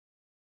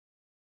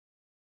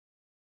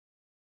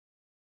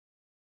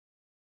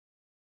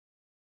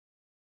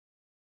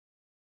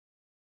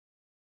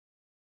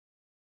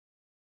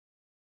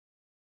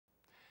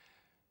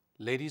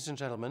Ladies and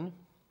gentlemen,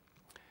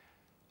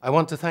 I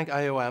want to thank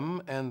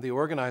IOM and the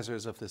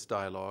organizers of this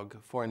dialogue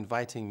for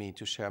inviting me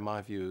to share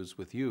my views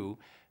with you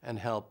and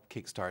help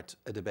kickstart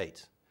a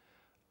debate.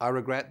 I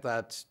regret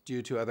that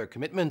due to other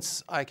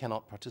commitments, I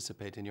cannot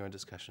participate in your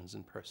discussions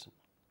in person.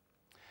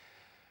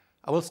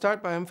 I will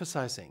start by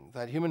emphasizing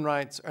that human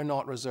rights are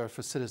not reserved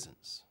for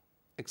citizens.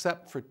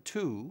 Except for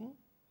two,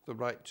 the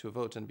right to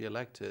vote and be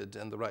elected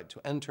and the right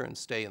to enter and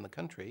stay in the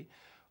country,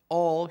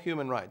 all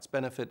human rights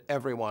benefit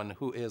everyone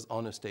who is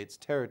on a state's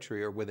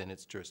territory or within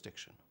its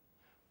jurisdiction,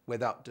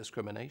 without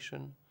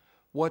discrimination,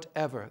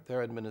 whatever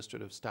their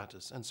administrative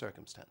status and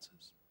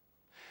circumstances.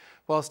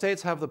 While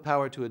states have the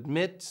power to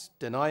admit,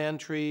 deny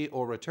entry,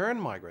 or return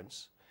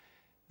migrants,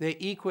 they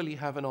equally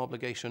have an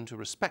obligation to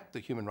respect the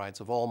human rights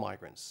of all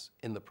migrants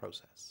in the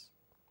process.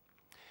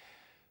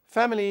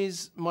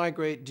 Families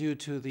migrate due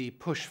to the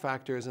push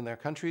factors in their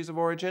countries of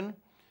origin,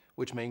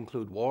 which may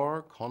include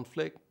war,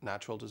 conflict,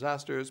 natural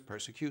disasters,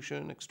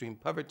 persecution, extreme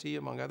poverty,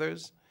 among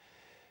others.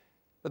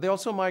 But they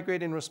also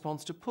migrate in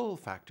response to pull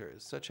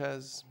factors, such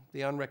as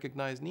the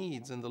unrecognized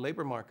needs in the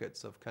labor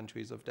markets of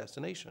countries of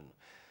destination,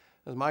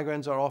 as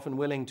migrants are often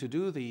willing to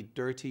do the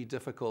dirty,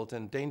 difficult,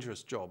 and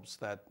dangerous jobs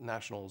that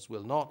nationals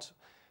will not,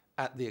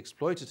 at the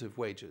exploitative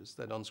wages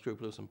that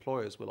unscrupulous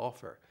employers will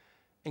offer,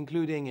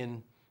 including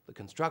in the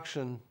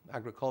construction,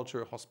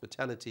 agriculture,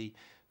 hospitality,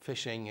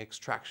 fishing,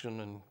 extraction,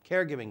 and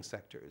caregiving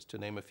sectors, to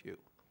name a few.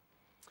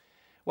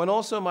 One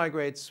also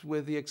migrates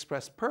with the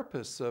express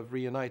purpose of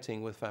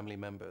reuniting with family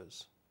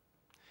members.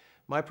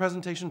 My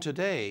presentation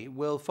today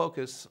will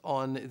focus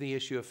on the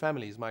issue of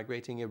families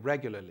migrating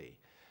irregularly,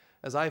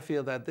 as I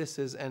feel that this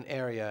is an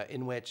area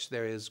in which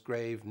there is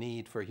grave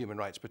need for human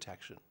rights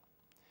protection.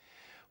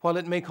 While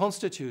it may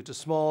constitute a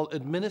small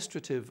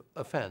administrative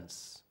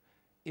offense,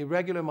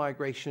 irregular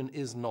migration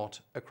is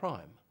not a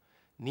crime,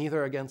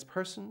 neither against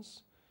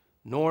persons,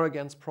 nor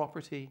against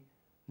property,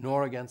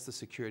 nor against the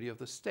security of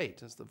the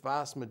state, as the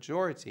vast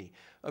majority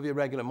of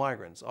irregular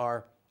migrants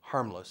are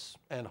harmless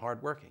and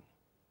hardworking.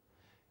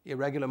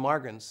 Irregular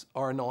migrants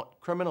are not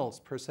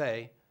criminals per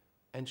se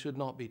and should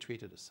not be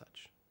treated as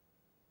such.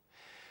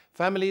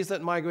 Families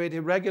that migrate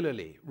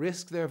irregularly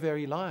risk their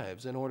very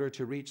lives in order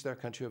to reach their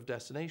country of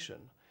destination.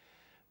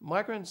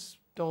 Migrants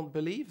don't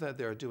believe that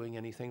they're doing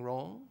anything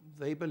wrong.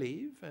 They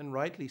believe, and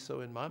rightly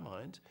so in my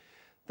mind,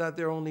 that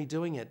they're only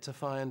doing it to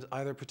find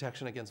either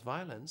protection against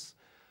violence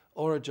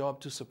or a job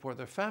to support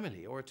their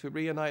family or to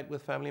reunite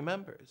with family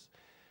members.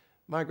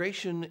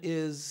 Migration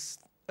is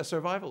a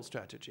survival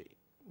strategy,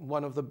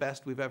 one of the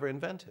best we've ever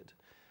invented,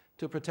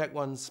 to protect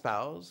one's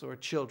spouse or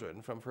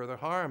children from further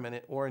harm,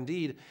 or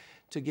indeed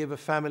to give a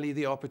family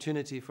the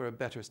opportunity for a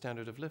better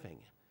standard of living.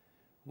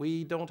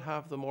 We don't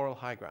have the moral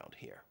high ground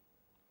here.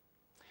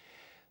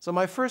 So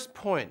my first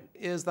point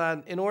is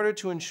that in order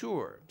to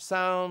ensure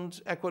sound,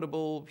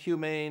 equitable,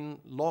 humane,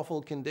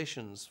 lawful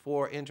conditions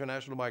for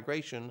international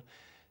migration,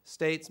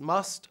 states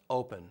must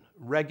open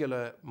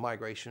regular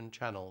migration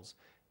channels,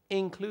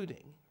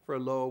 including for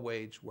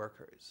low-wage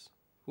workers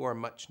who are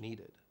much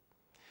needed.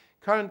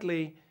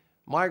 Currently,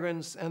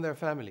 migrants and their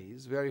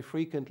families, very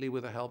frequently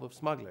with the help of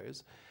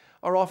smugglers,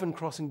 are often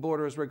crossing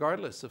borders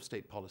regardless of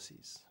state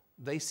policies.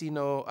 They see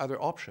no other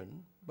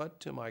option but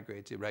to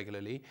migrate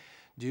irregularly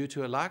due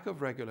to a lack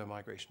of regular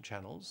migration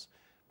channels,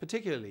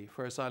 particularly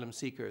for asylum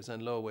seekers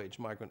and low-wage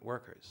migrant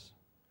workers.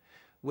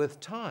 With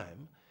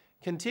time,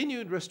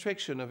 continued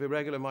restriction of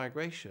irregular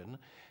migration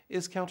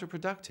is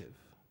counterproductive,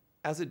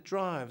 as it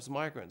drives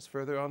migrants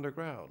further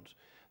underground,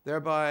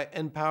 thereby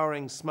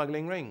empowering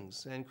smuggling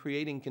rings and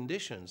creating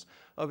conditions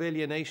of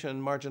alienation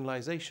and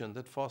marginalization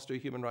that foster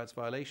human rights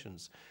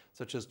violations,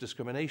 such as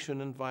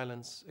discrimination and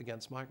violence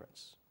against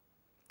migrants.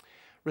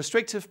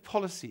 Restrictive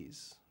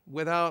policies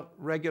without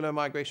regular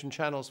migration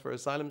channels for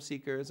asylum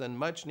seekers and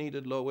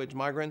much-needed low-wage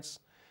migrants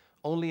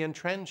only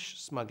entrench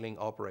smuggling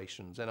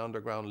operations and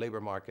underground labor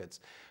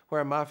markets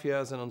where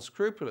mafias and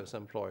unscrupulous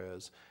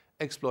employers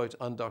exploit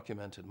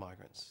undocumented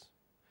migrants.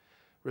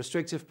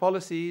 Restrictive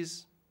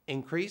policies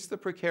increase the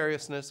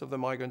precariousness of the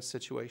migrant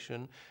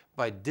situation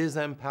by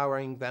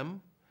disempowering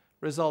them,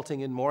 resulting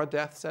in more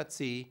deaths at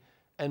sea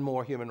and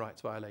more human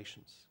rights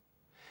violations.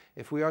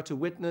 If we are to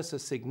witness a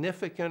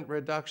significant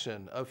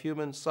reduction of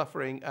human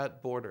suffering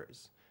at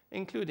borders,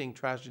 including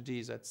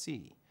tragedies at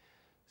sea,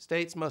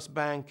 states must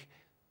bank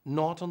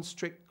not on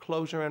strict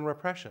closure and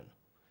repression,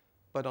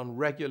 but on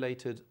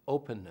regulated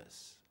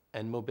openness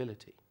and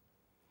mobility.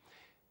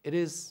 It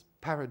is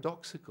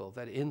paradoxical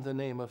that in the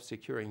name of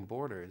securing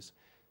borders,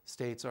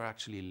 states are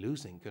actually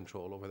losing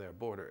control over their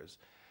borders,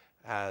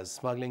 as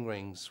smuggling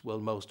rings will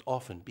most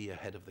often be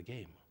ahead of the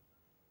game.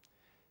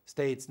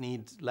 States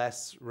need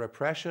less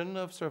repression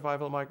of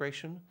survival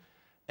migration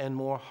and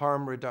more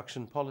harm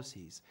reduction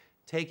policies,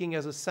 taking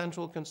as a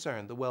central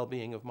concern the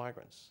well-being of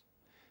migrants.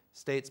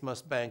 States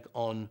must bank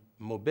on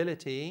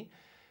mobility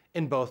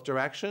in both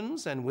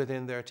directions and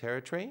within their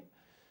territory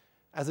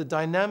as a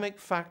dynamic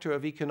factor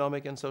of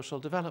economic and social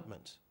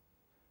development.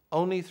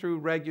 Only through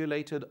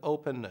regulated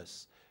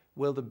openness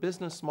will the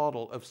business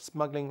model of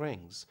smuggling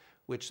rings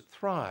which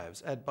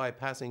thrives at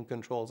bypassing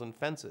controls and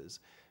fences,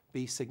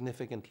 be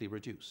significantly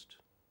reduced.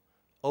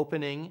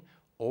 Opening,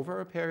 over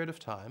a period of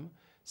time,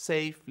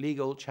 safe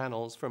legal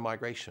channels for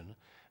migration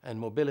and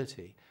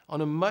mobility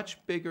on a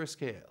much bigger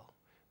scale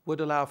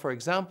would allow, for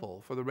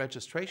example, for the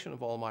registration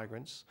of all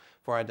migrants,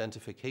 for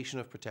identification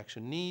of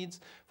protection needs,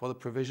 for the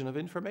provision of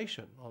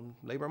information on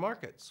labor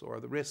markets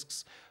or the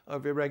risks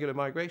of irregular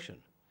migration.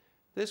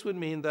 This would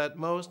mean that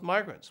most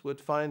migrants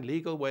would find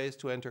legal ways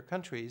to enter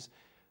countries,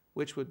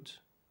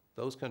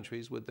 those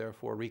countries would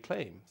therefore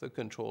reclaim the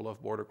control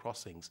of border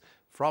crossings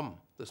from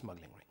the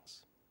smuggling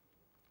rings.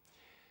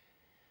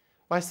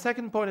 My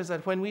second point is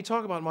that when we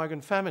talk about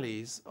migrant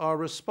families, our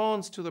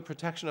response to the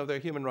protection of their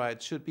human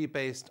rights should be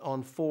based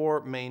on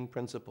four main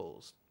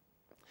principles: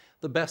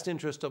 the best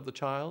interest of the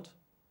child,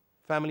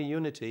 family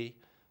unity,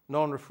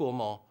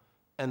 non-refoulement,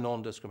 and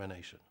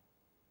non-discrimination.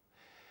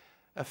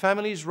 A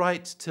family's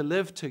right to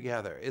live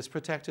together is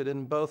protected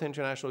in both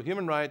international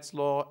human rights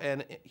law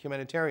and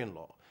humanitarian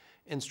law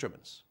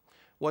instruments.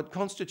 What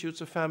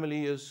constitutes a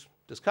family is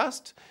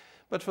discussed,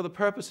 but for the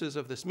purposes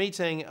of this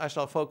meeting, I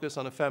shall focus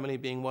on a family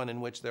being one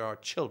in which there are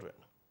children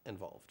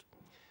involved.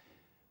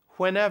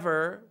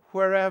 Whenever,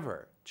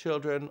 wherever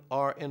children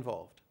are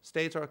involved,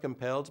 states are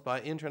compelled by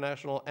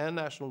international and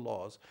national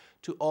laws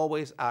to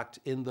always act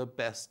in the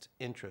best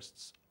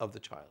interests of the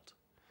child.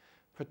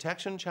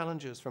 Protection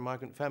challenges for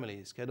migrant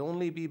families can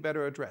only be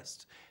better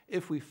addressed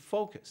if we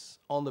focus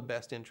on the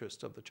best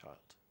interest of the child.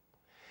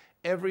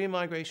 Every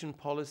migration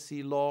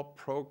policy, law,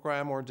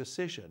 program, or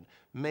decision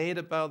made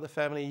about the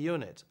family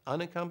unit,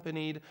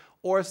 unaccompanied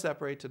or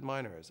separated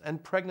minors,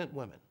 and pregnant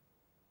women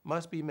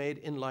must be made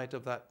in light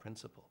of that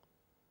principle.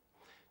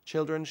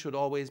 Children should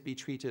always be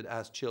treated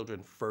as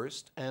children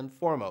first and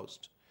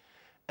foremost,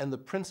 and the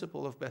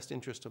principle of best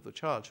interest of the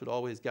child should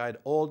always guide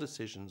all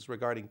decisions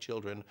regarding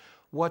children,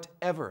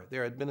 whatever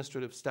their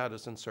administrative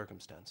status and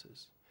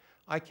circumstances.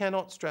 I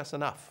cannot stress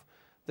enough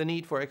the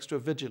need for extra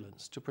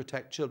vigilance to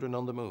protect children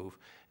on the move,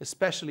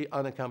 especially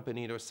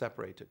unaccompanied or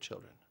separated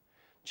children.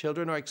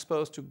 Children are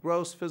exposed to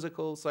gross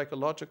physical,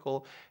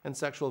 psychological, and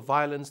sexual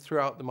violence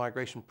throughout the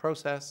migration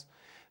process.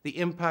 The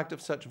impact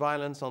of such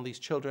violence on these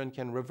children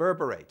can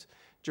reverberate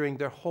during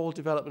their whole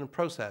development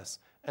process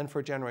and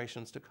for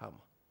generations to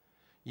come.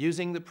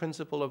 Using the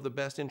principle of the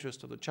best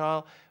interest of the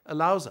child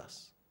allows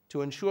us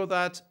to ensure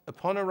that,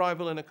 upon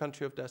arrival in a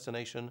country of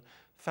destination,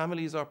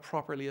 families are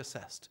properly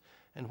assessed,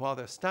 and while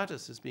their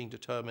status is being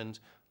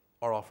determined,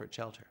 are offered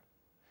shelter.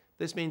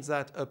 This means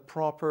that a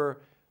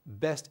proper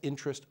best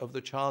interest of the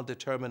child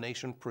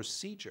determination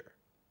procedure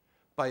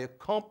by a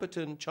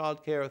competent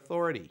child care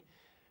authority,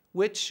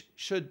 which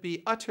should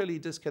be utterly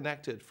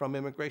disconnected from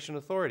immigration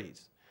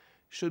authorities,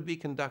 should be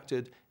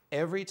conducted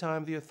every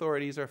time the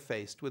authorities are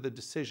faced with a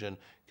decision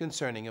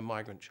concerning a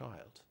migrant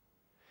child.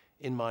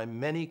 In my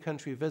many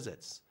country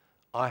visits,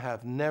 I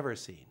have never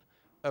seen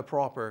a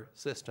proper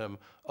system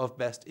of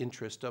best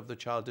interest of the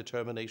child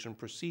determination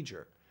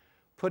procedure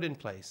put in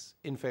place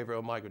in favor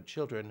of migrant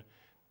children,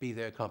 be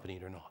they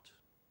accompanied or not.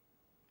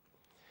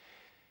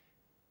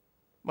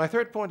 My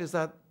third point is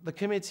that the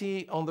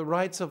Committee on the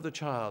Rights of the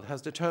Child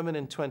has determined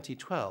in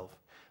 2012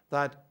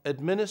 that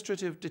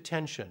administrative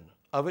detention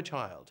of a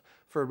child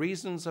for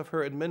reasons of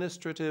her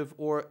administrative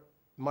or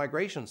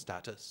migration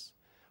status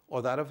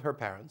or that of her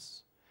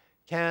parents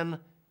can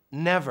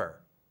never,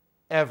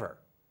 ever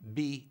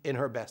be in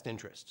her best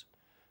interest,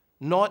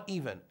 not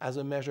even as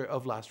a measure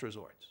of last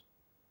resort.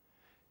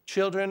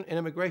 Children in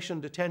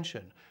immigration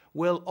detention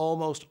will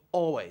almost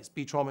always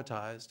be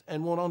traumatized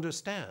and won't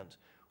understand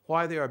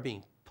why they are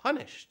being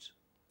punished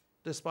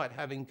despite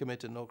having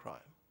committed no crime.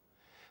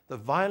 The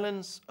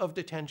violence of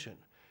detention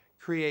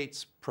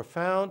creates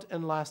profound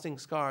and lasting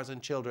scars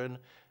in children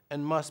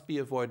and must be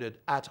avoided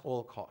at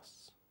all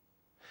costs.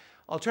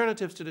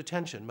 Alternatives to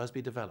detention must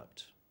be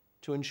developed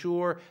to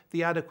ensure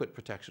the adequate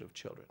protection of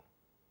children.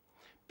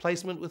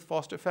 Placement with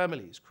foster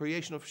families,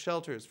 creation of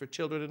shelters for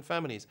children and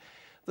families.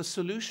 The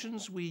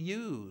solutions we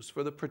use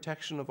for the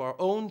protection of our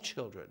own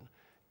children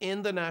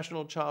in the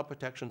national child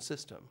protection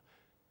system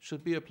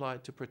should be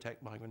applied to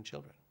protect migrant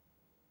children.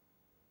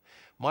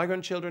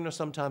 Migrant children are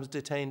sometimes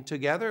detained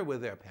together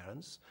with their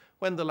parents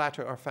when the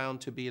latter are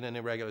found to be in an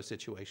irregular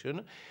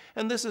situation,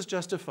 and this is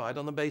justified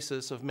on the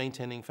basis of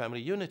maintaining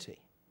family unity.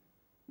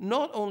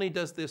 Not only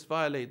does this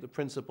violate the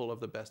principle of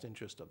the best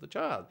interest of the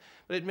child,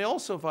 but it may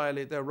also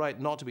violate their right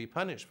not to be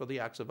punished for the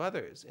acts of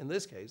others, in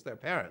this case, their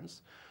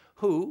parents,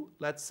 who,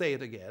 let's say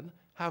it again,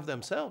 have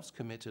themselves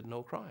committed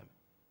no crime.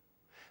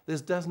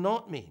 This does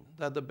not mean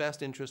that the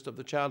best interest of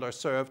the child are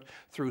served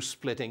through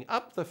splitting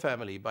up the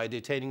family by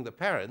detaining the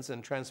parents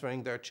and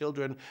transferring their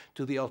children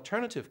to the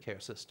alternative care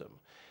system.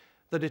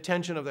 The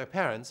detention of their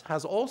parents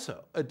has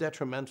also a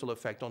detrimental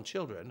effect on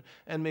children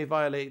and may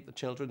violate the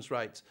children's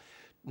rights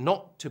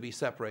not to be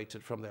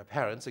separated from their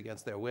parents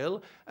against their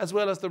will, as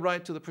well as the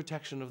right to the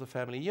protection of the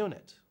family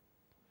unit.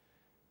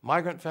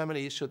 Migrant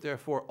families should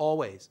therefore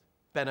always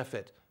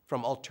benefit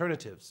from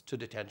alternatives to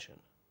detention.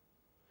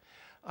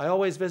 I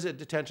always visit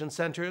detention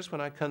centers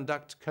when I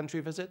conduct country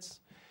visits.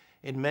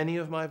 In many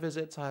of my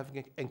visits, I have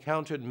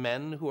encountered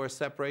men who are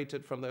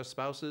separated from their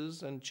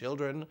spouses and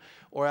children,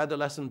 or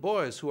adolescent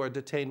boys who are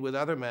detained with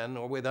other men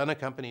or with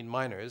unaccompanied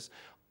minors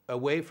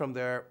away from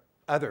their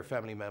other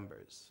family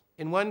members.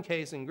 In one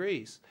case in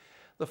Greece,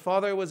 the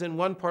father was in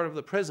one part of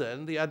the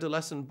prison, the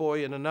adolescent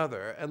boy in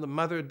another, and the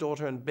mother,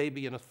 daughter, and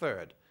baby in a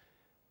third.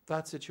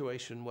 That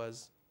situation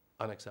was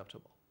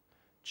unacceptable.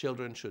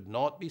 Children should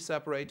not be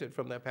separated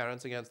from their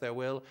parents against their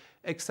will,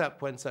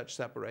 except when such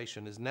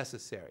separation is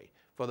necessary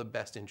for the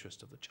best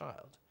interest of the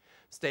child.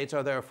 States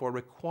are therefore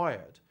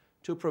required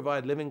to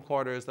provide living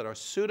quarters that are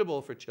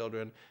suitable for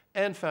children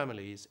and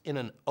families in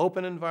an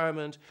open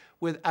environment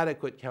with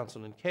adequate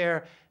counsel and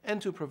care,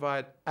 and to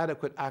provide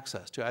adequate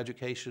access to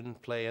education,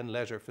 play, and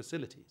leisure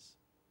facilities.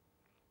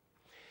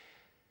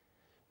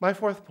 My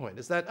fourth point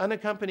is that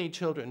unaccompanied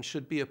children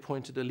should be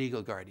appointed a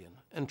legal guardian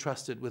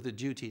entrusted with the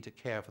duty to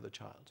care for the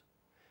child.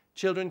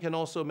 Children can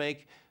also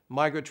make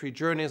migratory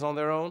journeys on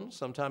their own,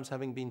 sometimes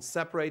having been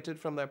separated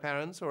from their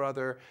parents or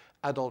other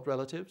adult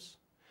relatives.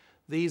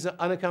 These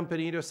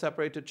unaccompanied or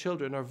separated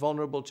children are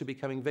vulnerable to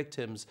becoming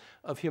victims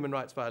of human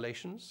rights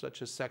violations,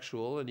 such as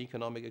sexual and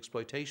economic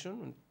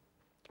exploitation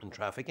and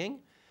trafficking.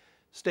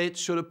 States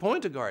should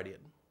appoint a guardian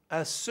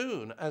as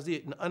soon as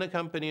the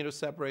unaccompanied or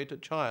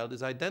separated child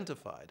is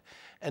identified,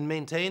 and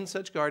maintain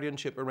such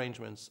guardianship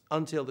arrangements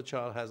until the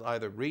child has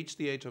either reached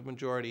the age of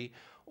majority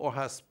or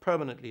has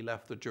permanently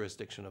left the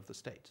jurisdiction of the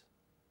state.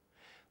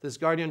 This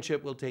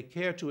guardianship will take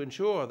care to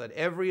ensure that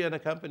every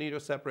unaccompanied or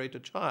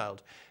separated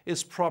child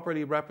is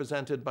properly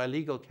represented by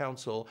legal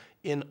counsel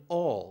in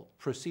all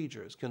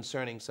procedures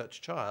concerning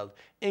such child,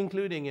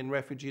 including in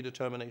refugee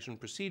determination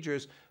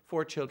procedures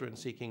for children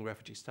seeking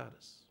refugee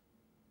status.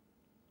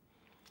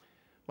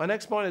 My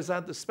next point is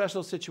that the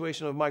special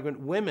situation of migrant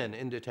women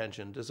in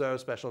detention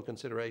deserves special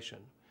consideration.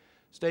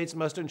 States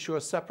must ensure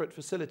separate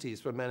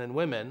facilities for men and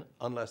women,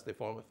 unless they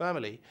form a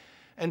family,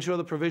 ensure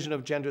the provision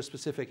of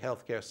gender-specific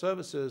health care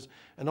services,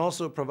 and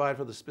also provide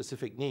for the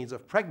specific needs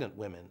of pregnant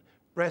women,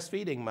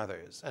 breastfeeding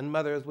mothers, and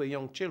mothers with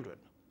young children.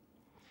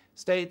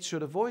 States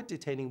should avoid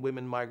detaining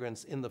women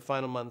migrants in the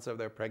final months of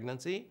their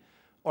pregnancy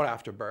or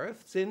after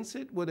birth, since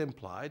it would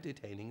imply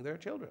detaining their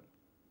children.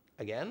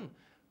 Again,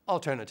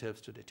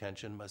 alternatives to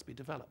detention must be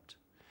developed.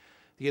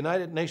 The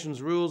United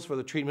Nations rules for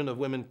the treatment of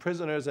women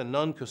prisoners and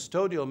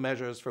non-custodial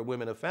measures for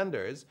women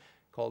offenders,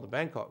 called the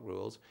Bangkok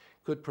Rules,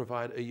 could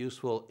provide a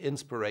useful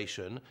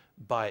inspiration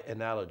by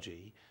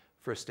analogy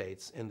for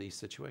states in these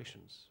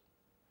situations.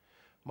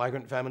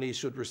 Migrant families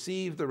should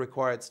receive the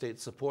required state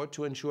support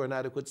to ensure an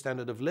adequate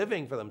standard of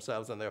living for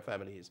themselves and their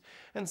families,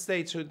 and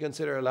states should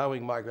consider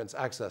allowing migrants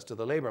access to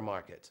the labor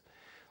market.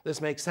 This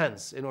makes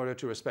sense in order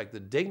to respect the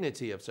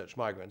dignity of such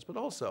migrants, but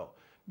also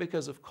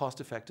because of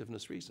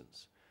cost-effectiveness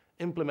reasons.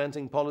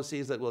 Implementing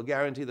policies that will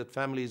guarantee that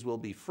families will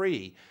be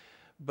free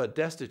but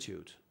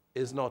destitute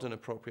is not an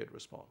appropriate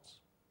response.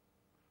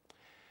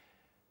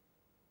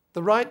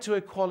 The right to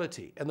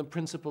equality and the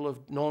principle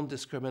of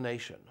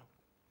non-discrimination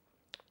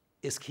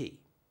is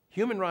key.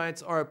 Human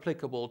rights are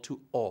applicable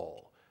to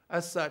all.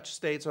 As such,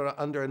 states are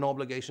under an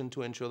obligation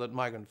to ensure that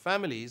migrant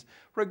families,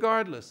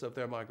 regardless of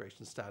their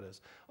migration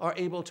status, are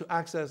able to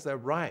access their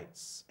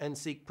rights and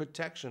seek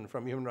protection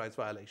from human rights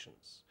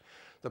violations.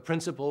 The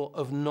principle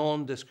of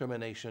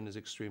non-discrimination is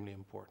extremely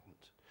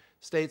important.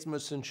 States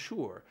must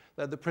ensure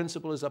that the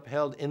principle is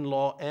upheld in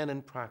law and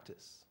in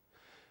practice.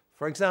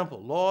 For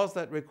example, laws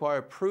that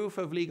require proof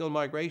of legal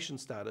migration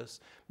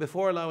status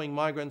before allowing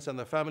migrants and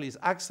their families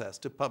access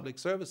to public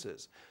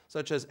services,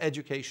 such as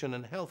education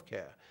and health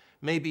care,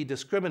 may be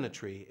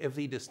discriminatory if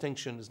the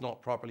distinction is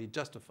not properly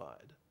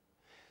justified.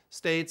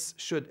 States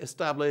should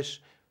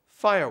establish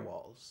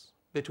firewalls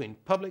between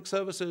public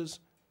services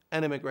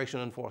and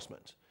immigration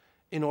enforcement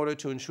in order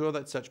to ensure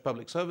that such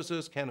public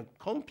services can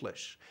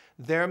accomplish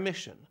their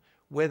mission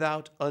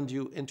without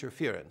undue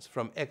interference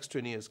from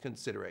extraneous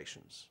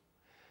considerations.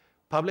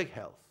 Public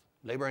health,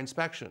 labor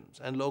inspections,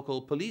 and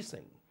local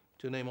policing,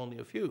 to name only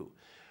a few,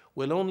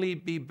 will only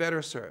be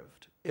better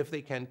served if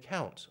they can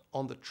count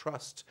on the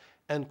trust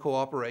and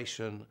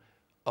cooperation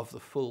of the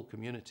full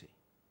community.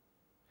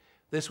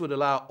 This would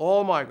allow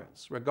all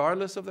migrants,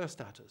 regardless of their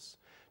status,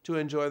 to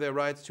enjoy their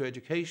rights to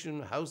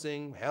education,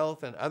 housing,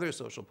 health, and other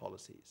social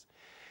policies.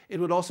 It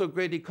would also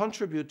greatly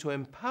contribute to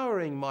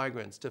empowering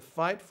migrants to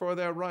fight for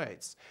their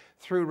rights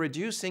through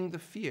reducing the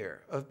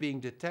fear of being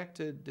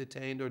detected,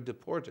 detained, or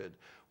deported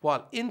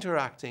while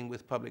interacting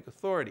with public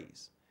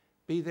authorities,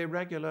 be they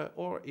regular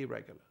or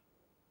irregular.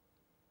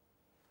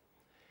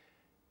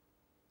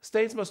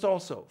 States must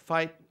also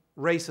fight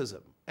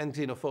racism and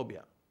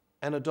xenophobia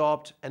and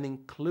adopt an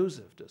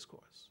inclusive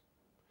discourse.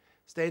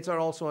 States are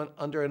also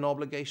under an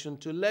obligation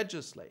to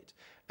legislate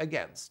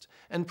against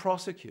and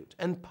prosecute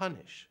and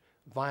punish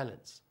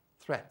violence,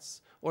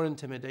 threats, or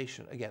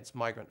intimidation against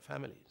migrant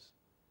families.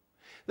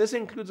 This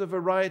includes a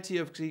variety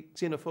of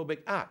xenophobic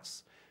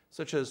acts,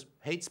 such as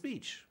hate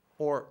speech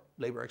or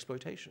labor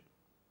exploitation.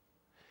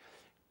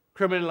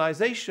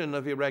 Criminalization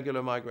of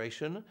irregular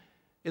migration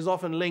is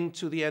often linked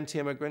to the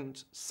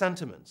anti-immigrant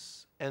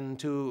sentiments and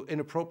to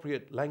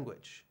inappropriate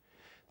language.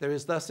 There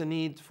is thus a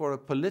need for a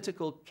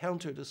political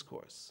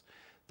counter-discourse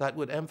that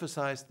would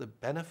emphasize the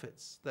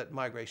benefits that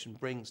migration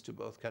brings to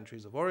both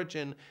countries of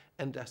origin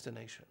and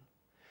destination.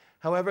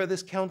 However,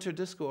 this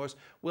counter-discourse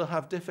will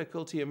have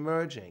difficulty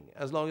emerging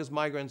as long as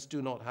migrants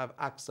do not have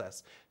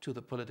access to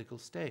the political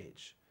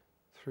stage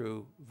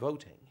through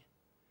voting.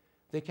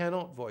 They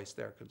cannot voice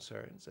their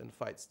concerns and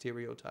fight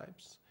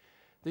stereotypes.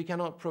 They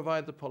cannot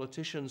provide the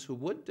politicians who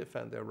would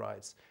defend their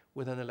rights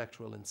with an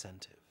electoral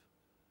incentive.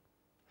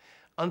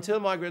 Until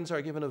migrants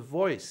are given a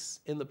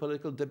voice in the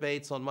political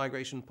debates on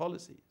migration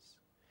policies,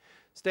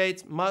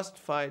 states must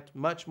fight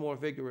much more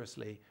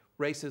vigorously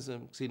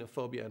racism,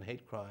 xenophobia, and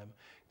hate crime,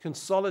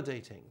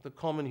 consolidating the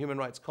common human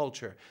rights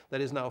culture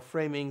that is now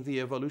framing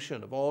the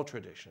evolution of all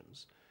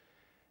traditions,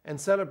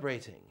 and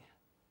celebrating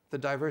the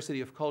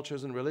diversity of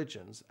cultures and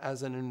religions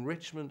as an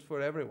enrichment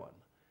for everyone,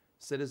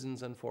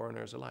 citizens and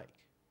foreigners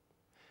alike.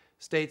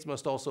 States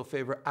must also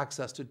favor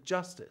access to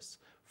justice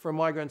for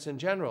migrants in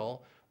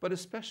general, but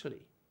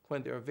especially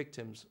when they are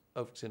victims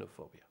of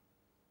xenophobia.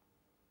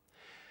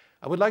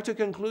 I would like to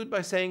conclude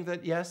by saying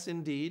that yes,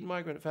 indeed,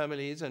 migrant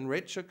families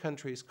enrich a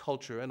country's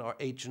culture and are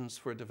agents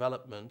for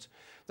development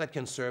that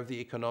can serve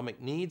the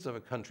economic needs of a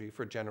country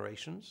for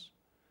generations.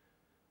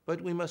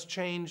 But we must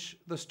change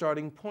the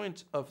starting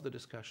point of the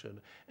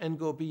discussion and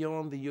go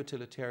beyond the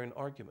utilitarian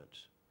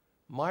argument.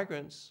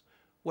 Migrants,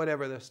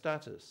 whatever their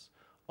status,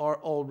 are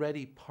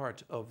already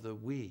part of the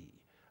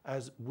we,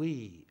 as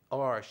we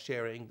are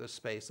sharing the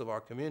space of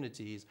our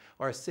communities,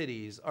 our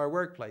cities, our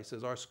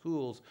workplaces, our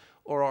schools,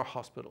 or our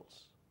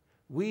hospitals.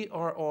 We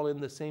are all in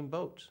the same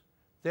boat.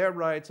 Their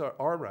rights are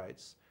our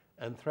rights,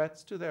 and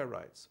threats to their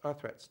rights are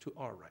threats to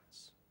our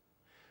rights.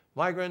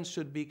 Migrants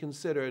should be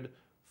considered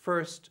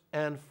first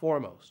and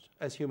foremost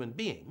as human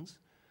beings,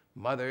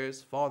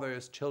 mothers,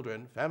 fathers,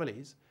 children,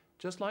 families,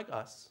 just like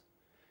us,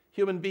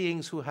 human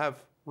beings who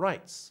have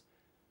rights,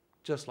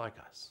 just like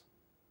us.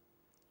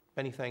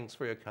 Many thanks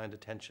for your kind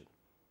attention.